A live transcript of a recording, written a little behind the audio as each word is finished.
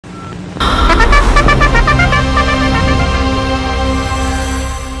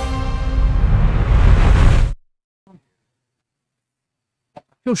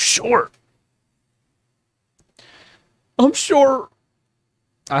Feel short. I'm short.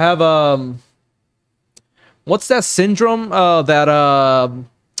 I have what's that syndrome? That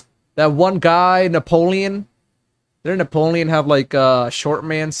one guy, Napoleon. Didn't Napoleon have like short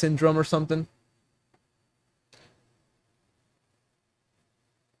man syndrome or something?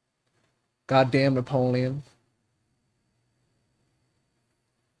 Goddamn Napoleon.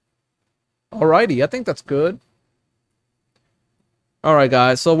 Alrighty, I think that's good. Alright,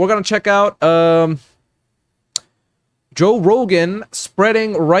 guys, so we're gonna check out Joe Rogan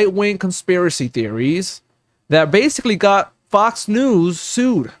spreading right-wing conspiracy theories that basically got Fox News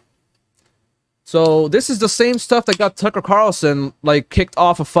sued. So this is the same stuff that got Tucker Carlson like kicked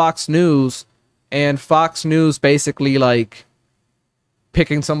off of Fox News, and Fox News basically like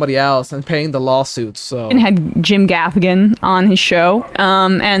picking somebody else and paying the lawsuits. So and had Jim Gaffigan on his show,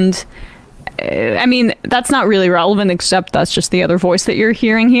 and I mean, that's not really relevant, except that's just the other voice that you're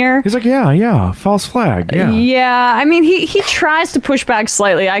hearing here. He's like, yeah, false flag, yeah. Yeah, I mean, he tries to push back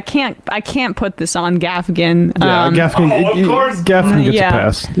slightly. I can't put this on Gaffigan. Yeah, Gaffigan gets a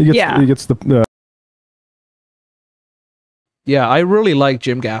pass. He gets the. Yeah, I really like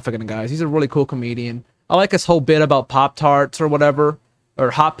Jim Gaffigan, guys. He's a really cool comedian. I like his whole bit about Pop-Tarts or whatever, or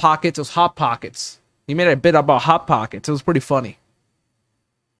Hot Pockets. It was Hot Pockets. He made a bit about Hot Pockets. It was pretty funny.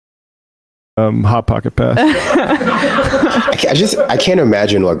 Hot Pocket pass. I can't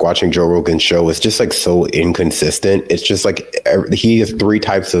imagine like watching Joe Rogan's show. It's just like so inconsistent. It's just like he has three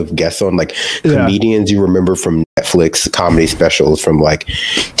types of guests on, like comedians you remember from Netflix comedy specials from like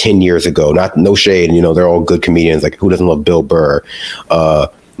 10 years ago. No shade, you know, they're all good comedians. Like, who doesn't love Bill Burr?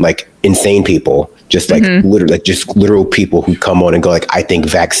 Like insane people, just like literal people who come on and go like, I think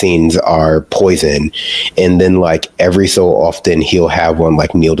vaccines are poison, and then like every so often he'll have one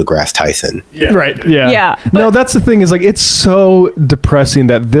like Neil deGrasse Tyson. Yeah. Right. Yeah. No, that's the thing, is like, it's so depressing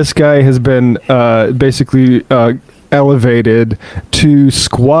that this guy has been basically elevated to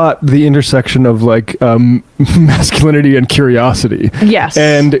squat the intersection of like masculinity and curiosity. Yes.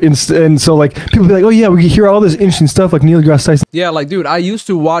 And so like people be like, oh yeah, we hear all this interesting stuff like Neil deGrasse Tyson. Yeah, like dude, I used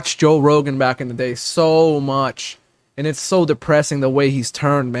to watch Joe Rogan back in the day so much, and it's so depressing the way he's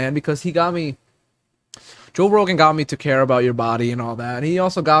turned, man, because Joe Rogan got me to care about your body and all that. He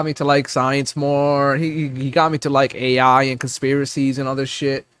also got me to like science more. He got me to like AI and conspiracies and other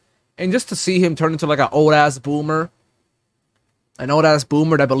shit. And just to see him turn into like an old ass boomer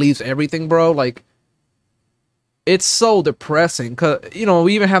that believes everything, bro, like, it's so depressing. Cause, you know,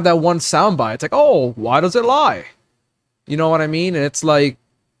 we even have that one soundbite. It's like, oh, why does it lie? You know what I mean? And it's like,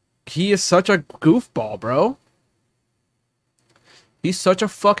 he is such a goofball, bro. He's such a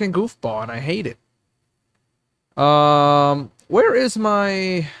fucking goofball, and I hate it. Where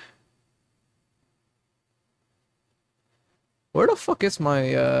the fuck is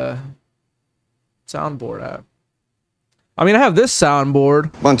my soundboard at? I mean, I have this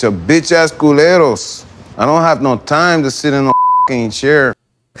soundboard. Bunch of bitch ass culeros. I don't have no time to sit in a fucking chair.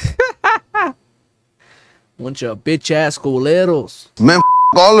 Bunch of bitch ass culeros. Man,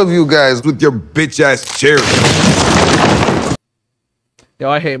 all of you guys with your bitch ass chairs. Yo,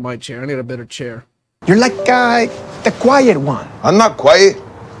 I hate my chair. I need a better chair. You're like the quiet one. I'm not quiet.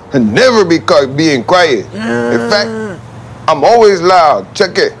 I'll never be caught being quiet. In fact, I'm always loud.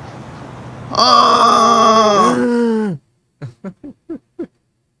 Check it.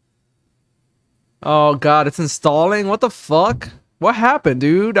 Oh god, it's installing? What the fuck? What happened,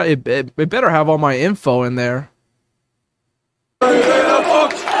 dude? It better have all my info in there.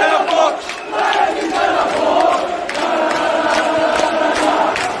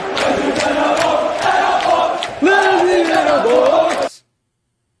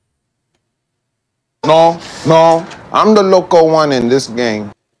 No, I'm the local one in this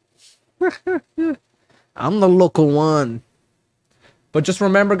gang. I'm the local one. But just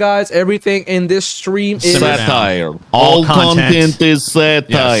remember, guys, everything in this stream is satire. All content is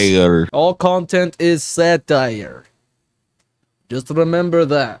satire. Yes. All content is satire. Just remember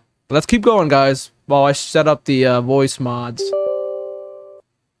that. But let's keep going, guys, while I set up the voice mods.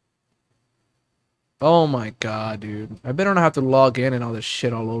 Oh my god, dude. I better not have to log in and all this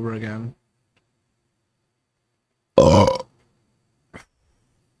shit all over again.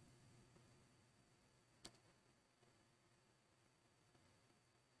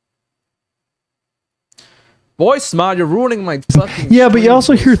 Boy, Smod, you're ruining my fucking. Yeah, but you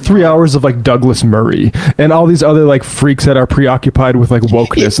also hear 3 hours of like Douglas Murray and all these other like freaks that are preoccupied with like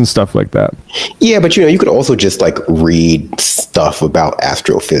wokeness and stuff like that. Yeah, but you know, you could also just like read stuff about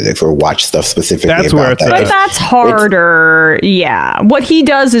astrophysics or watch stuff specifically That's about that. But that's harder. Yeah. What he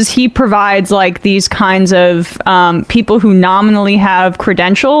does is he provides like these kinds of people who nominally have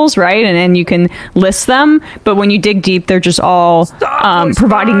credentials, right? And then you can list them. But when you dig deep, they're just all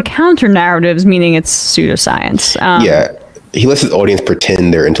providing counter narratives, meaning it's pseudoscience. Yeah, he lets his audience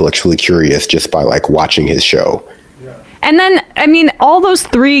pretend they're intellectually curious just by like watching his show. And then, I mean, all those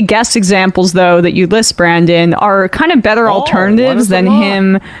 3 guest examples, though, that you list, Brandon, are kind of better alternatives than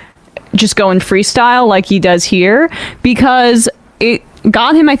him just going freestyle like he does here, because it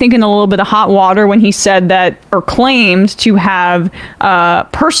got him, I think, in a little bit of hot water when he said that, or claimed to have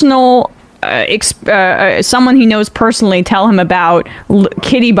personal someone he knows personally tell him about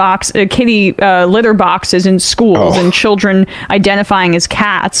kitty litter boxes in schools and children identifying as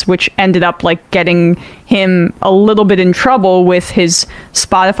cats, which ended up like getting him a little bit in trouble with his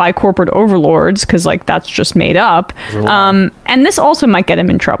Spotify corporate overlords, because like that's just made up. And this also might get him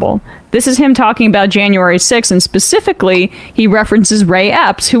in trouble. This is him talking about January 6th, and specifically he references Ray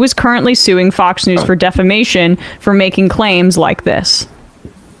Epps, who is currently suing Fox News for defamation for making claims like this.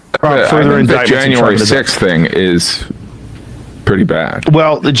 I think the January 6th thing is pretty bad.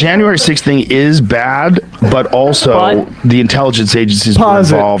 Well, the January 6th thing is bad, but also the intelligence agencies were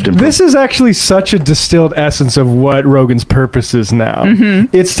involved in. This is actually such a distilled essence of what Rogan's purpose is now.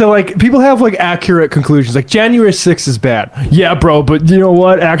 It's to like, people have like accurate conclusions, like January 6th is bad. Yeah, bro, but you know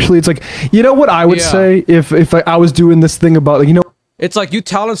what? Actually, it's like, you know what I would say if I was doing this thing about, like, you know. It's like you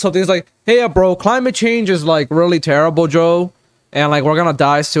tell him something, it's like, hey, bro, climate change is like really terrible, Joe. And like, we're gonna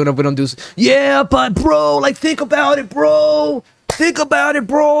die soon if we don't do yeah, but bro, like, think about it, bro. Think about it,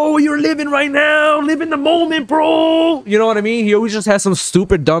 bro. You're living right now. Live in the moment, bro. You know what I mean? He always just has some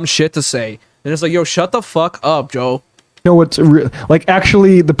stupid, dumb shit to say. And it's like, yo, shut the fuck up, Joe. You know what's like,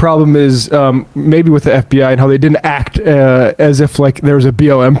 actually the problem is maybe with the FBI and how they didn't act as if like there was a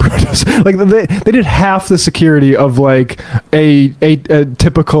BLM protest. Like they did half the security of like a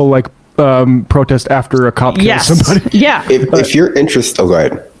typical like protest after a cop kills somebody. Yeah. If you're interested, go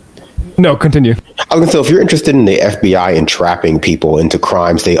ahead. No, continue. I was gonna say, if you're interested in the FBI entrapping people into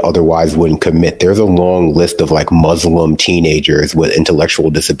crimes they otherwise wouldn't commit, there's a long list of like Muslim teenagers with intellectual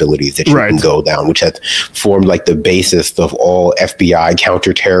disabilities that you can go down, which has formed like the basis of all FBI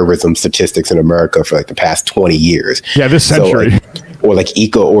counterterrorism statistics in America for like the past 20 years. Yeah, this century. Or like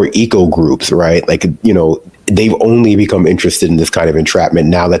eco groups, right? Like, you know, they've only become interested in this kind of entrapment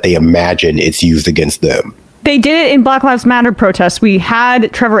now that they imagine it's used against them. They did it in Black Lives Matter protests. We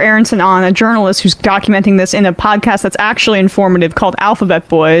had Trevor Aronson on, a journalist who's documenting this in a podcast that's actually informative called Alphabet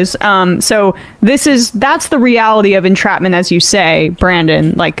Boys. So that's the reality of entrapment, as you say,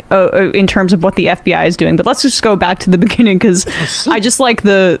 Brandon, like in terms of what the FBI is doing. But let's just go back to the beginning, because I just like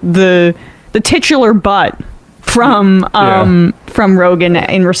the titular butt from Rogan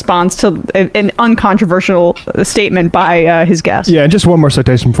in response to an uncontroversial statement by his guest. Yeah, and just one more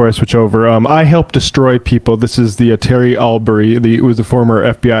citation before I switch over. I helped destroy people. This is the Terry Albury, who was a former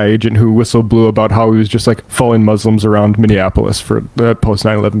FBI agent who whistle blew about how he was just like following Muslims around Minneapolis for the post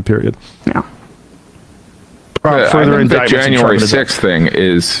 9/11 period. Yeah. I think the January 6th thing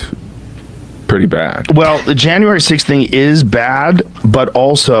is pretty bad. Well, the January 6th thing is bad, but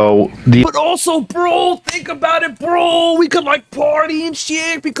also bro, think about it, bro. We could like party and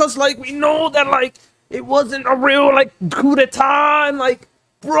shit because like we know that like it wasn't a real like coup d'etat, and like,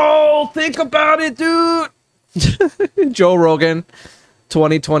 bro, think about it, dude. Joe Rogan,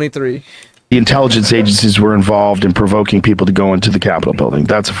 2023. The intelligence agencies were involved in provoking people to go into the Capitol building.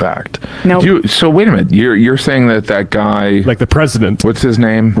 That's a fact. No. So wait a minute. You're saying that guy, like the president, what's his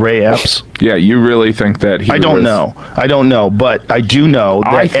name? Ray Epps. Yeah, you really think that he? I don't know, but I do know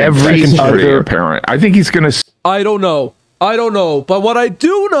that every other apparent. I think he's gonna. I don't know. But what I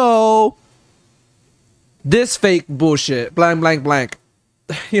do know, this fake bullshit, blank, blank, blank.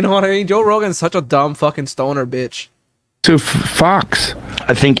 You know what I mean? Joe Rogan's such a dumb fucking stoner bitch. To Fox.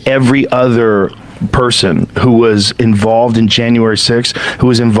 I think every other person who was involved in January 6th, who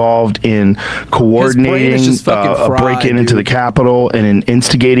was involved in coordinating a break-in into the Capitol and in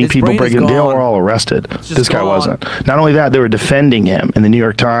instigating people breaking, they were all arrested. This guy wasn't. Not only that, they were defending him in the New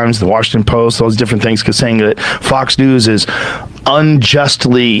York Times, the Washington Post, all those different things, saying that Fox News is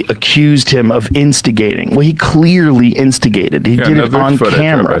unjustly accused him of instigating. Well, he clearly instigated. He did it on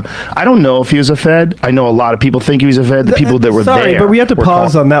camera. I don't know if he was a Fed. I know a lot of people think he was a Fed. The people that were there. But we have to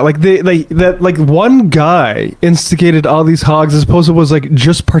pause on that. Like one guy instigated all these hogs as opposed to was like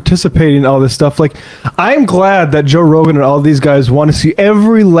just participating in all this stuff. Like, I'm glad that Joe Rogan and all these guys want to see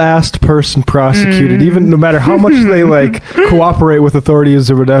every last person prosecuted, even no matter how much they like cooperate with authorities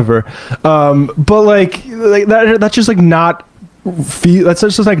or whatever. But like that's just like not. That's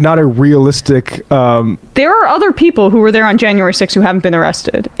just like not a realistic. There are other people who were there on January 6th who haven't been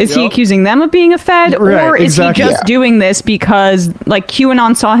arrested. Is he accusing them of being a Fed, or is he just doing this because like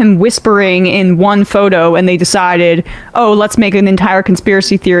QAnon saw him whispering in one photo and they decided, oh, let's make an entire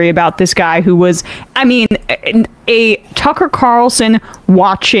conspiracy theory about this guy who was, I mean, a Tucker Carlson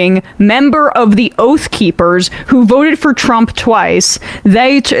watching member of the Oath Keepers who voted for Trump twice.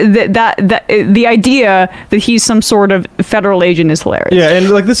 The idea that he's some sort of federal agent is hilarious. Yeah, and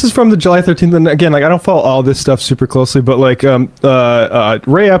like this is from the July 13th, and again, like I don't follow all this stuff super closely, but like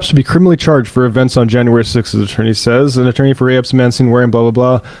Ray Epps to be criminally charged for events on January 6th, the attorney says. An attorney for Ray Epps, man seen wearing blah blah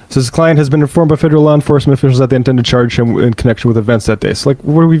blah, says his client has been informed by federal law enforcement officials that they intend to charge him in connection with events that day. So like,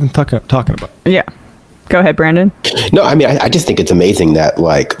 what are we even talking about? Yeah. Go ahead, Brandon. No, I mean, I just think it's amazing that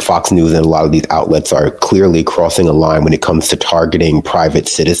like Fox News and a lot of these outlets are clearly crossing a line when it comes to targeting private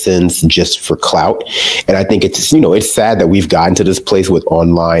citizens just for clout. And I think it's, it's sad that we've gotten to this place with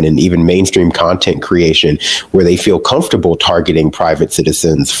online and even mainstream content creation where they feel comfortable targeting private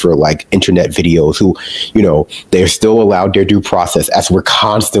citizens for like internet videos who, they're still allowed their due process, as we're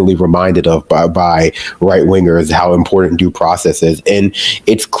constantly reminded of by right wingers, how important due process is. And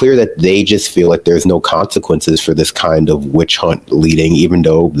it's clear that they just feel like there's no consequences for this kind of witch hunt leading, even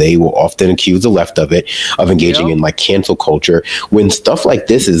though they will often accuse the left of it, of engaging in like cancel culture, when stuff like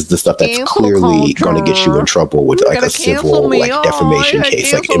this is the stuff that's clearly going to get you in trouble with like a civil like defamation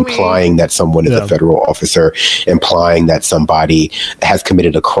case, like implying that someone is a federal officer, implying that somebody has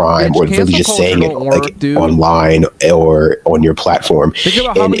committed a crime, or really just saying it like online or on your platform.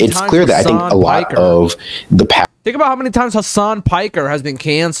 And it's clear that I think a lot of the think about how many times Hassan Piker has been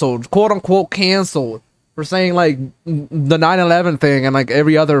canceled, quote unquote canceled, for saying like the 9/11 thing and like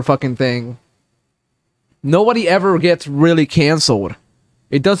every other fucking thing. Nobody ever gets really canceled.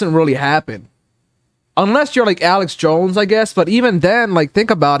 It doesn't really happen. Unless you're like Alex Jones, I guess. But even then, like,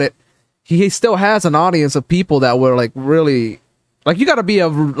 think about it. He still has an audience of people that were like really, like, you gotta be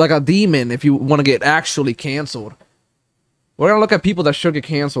a demon if you want to get actually canceled. We're gonna look at people that should get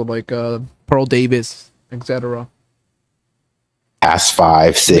canceled, like Pearl Davis, etc. Past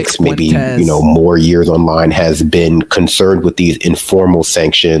 5, 6, maybe more years online has been concerned with these informal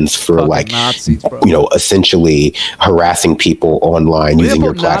sanctions for fucking like Nazis, essentially harassing people online using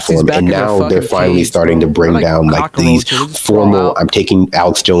your platform. And now they're finally starting to bring down like these formal, I'm taking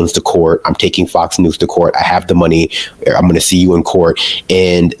Alex Jones to court, I'm taking Fox News to court, I have the money, I'm going to see you in court.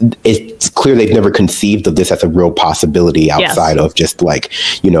 And it's clear they've never conceived of this as a real possibility outside of just like,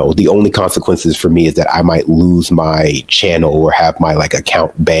 the only consequences for me is that I might lose my channel or have my like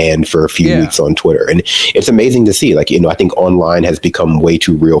account banned for a few weeks on Twitter. And it's amazing to see, like, I think online has become way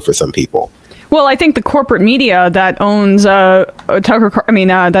too real for some people. Well, I think the corporate media that owns Joe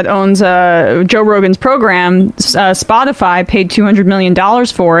Rogan's program, Spotify, paid $200 million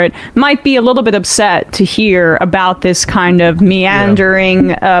for it, might be a little bit upset to hear about this kind of meandering,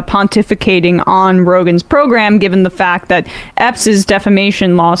 pontificating on Rogan's program, given the fact that Epps'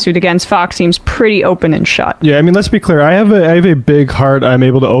 defamation lawsuit against Fox seems pretty open and shut. Yeah, I mean, let's be clear. I have a big heart. I'm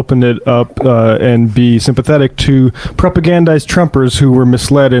able to open it up and be sympathetic to propagandized Trumpers who were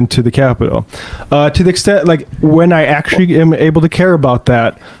misled into the Capitol. To the extent, like, when I actually am able to care about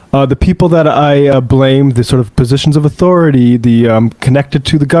that, the people that I blame, the sort of positions of authority, the connected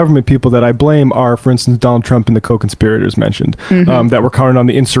to the government people that I blame are, for instance, Donald Trump and the co-conspirators mentioned that were counted on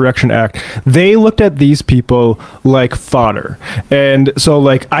the Insurrection Act. They looked at these people like fodder. And so,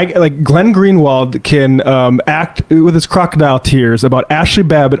 like, Glenn Greenwald can act with his crocodile tears about Ashley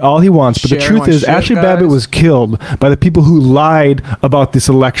Babbitt all he wants, but the truth is Ashley Babbitt was killed by the people who lied about this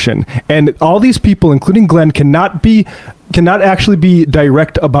election. And all these people, including Glenn, cannot actually be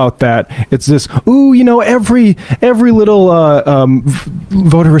direct about that. It's this, every little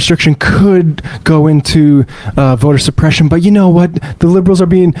voter restriction could go into voter suppression, but you know what? The liberals are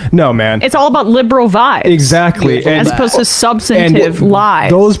being... No, man. It's all about liberal vibes. Exactly. As opposed to substantive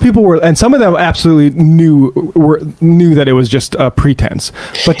lies. Those people were... And some of them absolutely knew that it was just a pretense.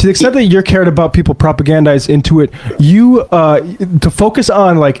 But to the extent that you're cared about people propagandized into it, you... to focus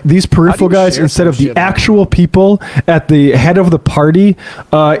on, like, these peripheral guys instead of the actual people at the head of the party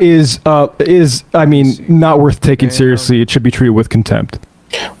is I mean, not worth taking seriously. It should be treated with contempt.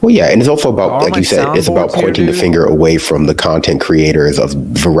 Well, yeah, and it's also about, like you said, it's about pointing the finger away from the content creators of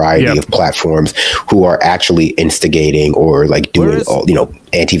variety of platforms who are actually instigating or like doing all,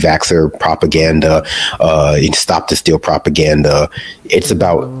 anti-vaxxer propaganda, stop the steal propaganda. It's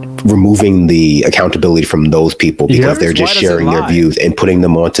about removing the accountability from those people because they're just sharing their views and putting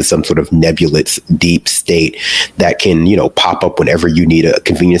them onto some sort of nebulous deep state that can, pop up whenever you need a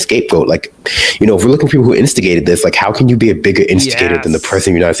convenient scapegoat. Like, if we're looking for people who instigated this, like, how can you be a bigger instigator than the President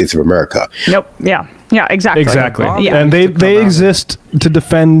of the United States of America? Nope. Yeah. Yeah, exactly. Exactly. Yeah. And they exist to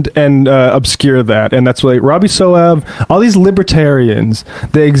defend and obscure that. And that's why Robbie Soav, all these libertarians,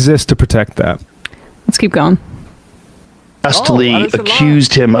 they exist to protect that. Let's keep going. Justly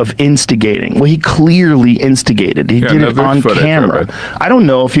accused him of instigating. Well, he clearly instigated. He did it on camera. I don't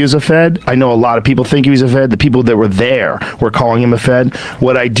know if he was a Fed. I know a lot of people think he was a Fed. The people that were there were calling him a Fed.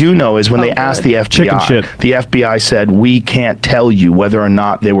 What I do know is when they asked the FBI, the FBI said, we can't tell you whether or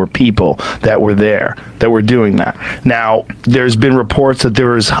not there were people that were there that were doing that. Now, there's been reports that there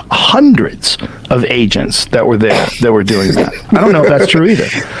was hundreds of agents that were there that were doing that. I don't know if that's true either.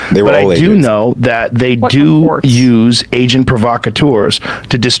 But I do know that they do use agent provocateurs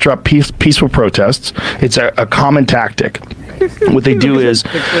to disrupt peaceful protests. It's a common tactic. What they do is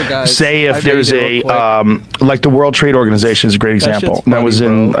say if there's a like the World Trade Organization is a great example. That was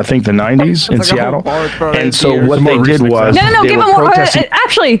in I think the 90s in Seattle. And so what they did was no, give him more.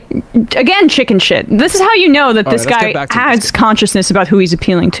 Actually, again, chicken shit. This is how you know that this guy has consciousness about who he's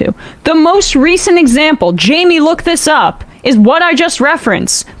appealing to. The most recent example, Jamie, look this up, is what I just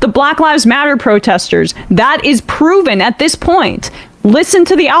referenced. The Black Lives Matter protesters. That is proven at this point. Listen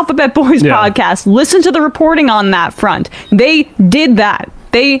to the Alphabet Boys podcast. Listen to the reporting on that front. They did that.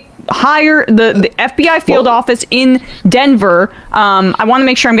 They hire the FBI field office in Denver. I want to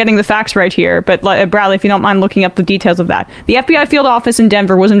make sure I'm getting the facts right here, but Bradley, if you don't mind looking up the details of that. The FBI field office in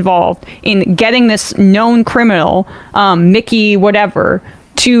Denver was involved in getting this known criminal, Mickey whatever,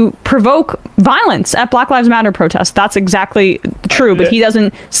 to provoke violence at Black Lives Matter protests. That's exactly true, but he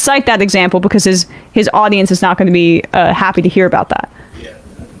doesn't cite that example because his audience is not going to be happy to hear about that.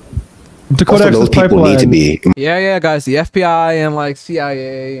 Dakota those people need to be. Yeah, guys. The FBI and like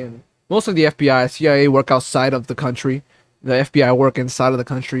CIA and most of the FBI, CIA work outside of the country. The FBI work inside of the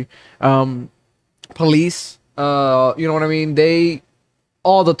country. Police, you know what I mean? They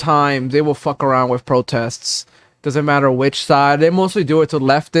all the time they will fuck around with protests. Doesn't matter which side. They mostly do it to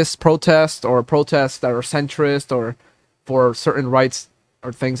leftist protests or protests that are centrist or for certain rights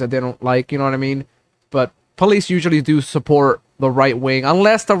or things that they don't like, you know what I mean? But police usually do support the right wing,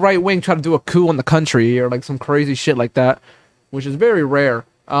 unless the right wing try to do a coup on the country or like some crazy shit like that, which is very rare.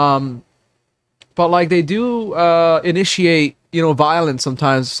 But like they do initiate, violence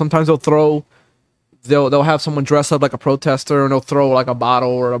sometimes. Sometimes they'll have someone dress up like a protester and they'll throw like a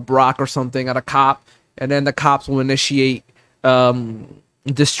bottle or a rock or something at a cop. And then the cops will initiate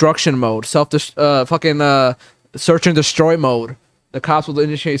destruction mode, search and destroy mode. The cops will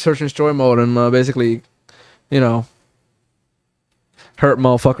initiate search and destroy mode and basically, hurt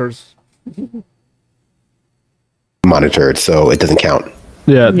motherfuckers. Monitored, so it doesn't count.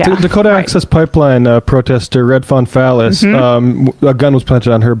 Yeah, Dakota Access Pipeline protester Red Fawn Fallis, a gun was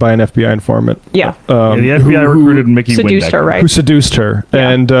planted on her by an FBI informant. Yeah. The FBI recruited Mickey seduced her, right? Who seduced her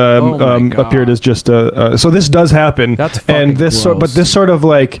and appeared as just a. So this does happen, and this but this sort of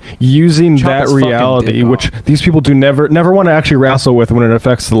like using that reality, which these people do never want to actually wrestle with when it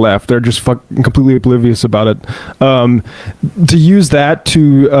affects the left. They're just completely oblivious about it. To use that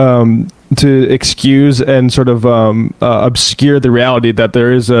to excuse and sort of obscure the reality that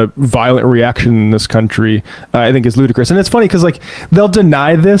there is a violent reaction in this country, I think is ludicrous. And it's funny because like they'll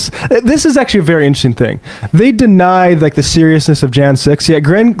deny this. This is actually a very interesting thing. They deny like the seriousness of Jan 6. Yet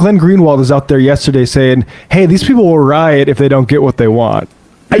Glenn Greenwald is out there yesterday saying, hey, these people will riot if they don't get what they want.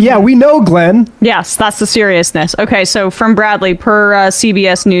 Yeah, we know, Glenn. Yes, that's the seriousness. Okay, so from Bradley, per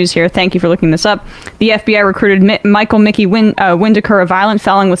CBS News here, thank you for looking this up. The FBI recruited Michael Mickey Windecker, a violent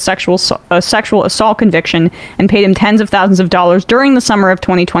felon with sexual assault conviction, and paid him tens of thousands of dollars during the summer of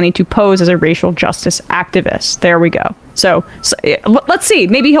 2020 to pose as a racial justice activist. There we go. So let's see.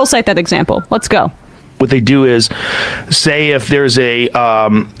 Maybe he'll cite that example. Let's go. What they do is say if there's a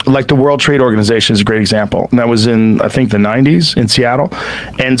like the World Trade Organization is a great example, and that was in I think the 90s in Seattle.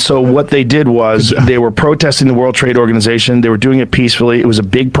 And so what they did was they were protesting the World Trade Organization. They were doing it peacefully. It was a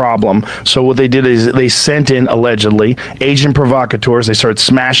big problem. So what they did is they sent in allegedly agent provocateurs. They started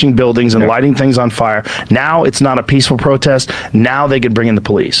smashing buildings and lighting things on fire. Now it's not a peaceful protest. Now they can bring in the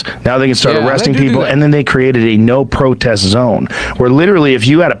police. Now they can start arresting people, and then they created a no protest zone where literally if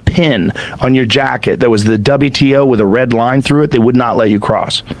you had a pin on your jacket that was the WTO with a red line through it, they would not let you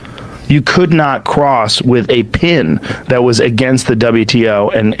cross. You could not cross with a pin that was against the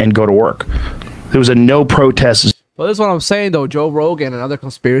WTO and go to work. There was a no protest. Well, this is what I'm saying, though. Joe Rogan and other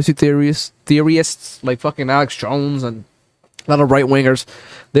conspiracy theorists like fucking Alex Jones and a lot of right-wingers,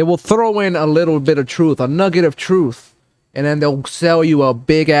 they will throw in a little bit of truth, a nugget of truth, and then they'll sell you a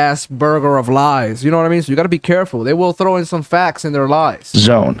big-ass burger of lies. You know what I mean? So you got to be careful. They will throw in some facts in their lies.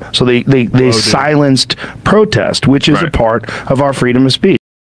 Zone. So they silenced protest, which is a part of our freedom of speech.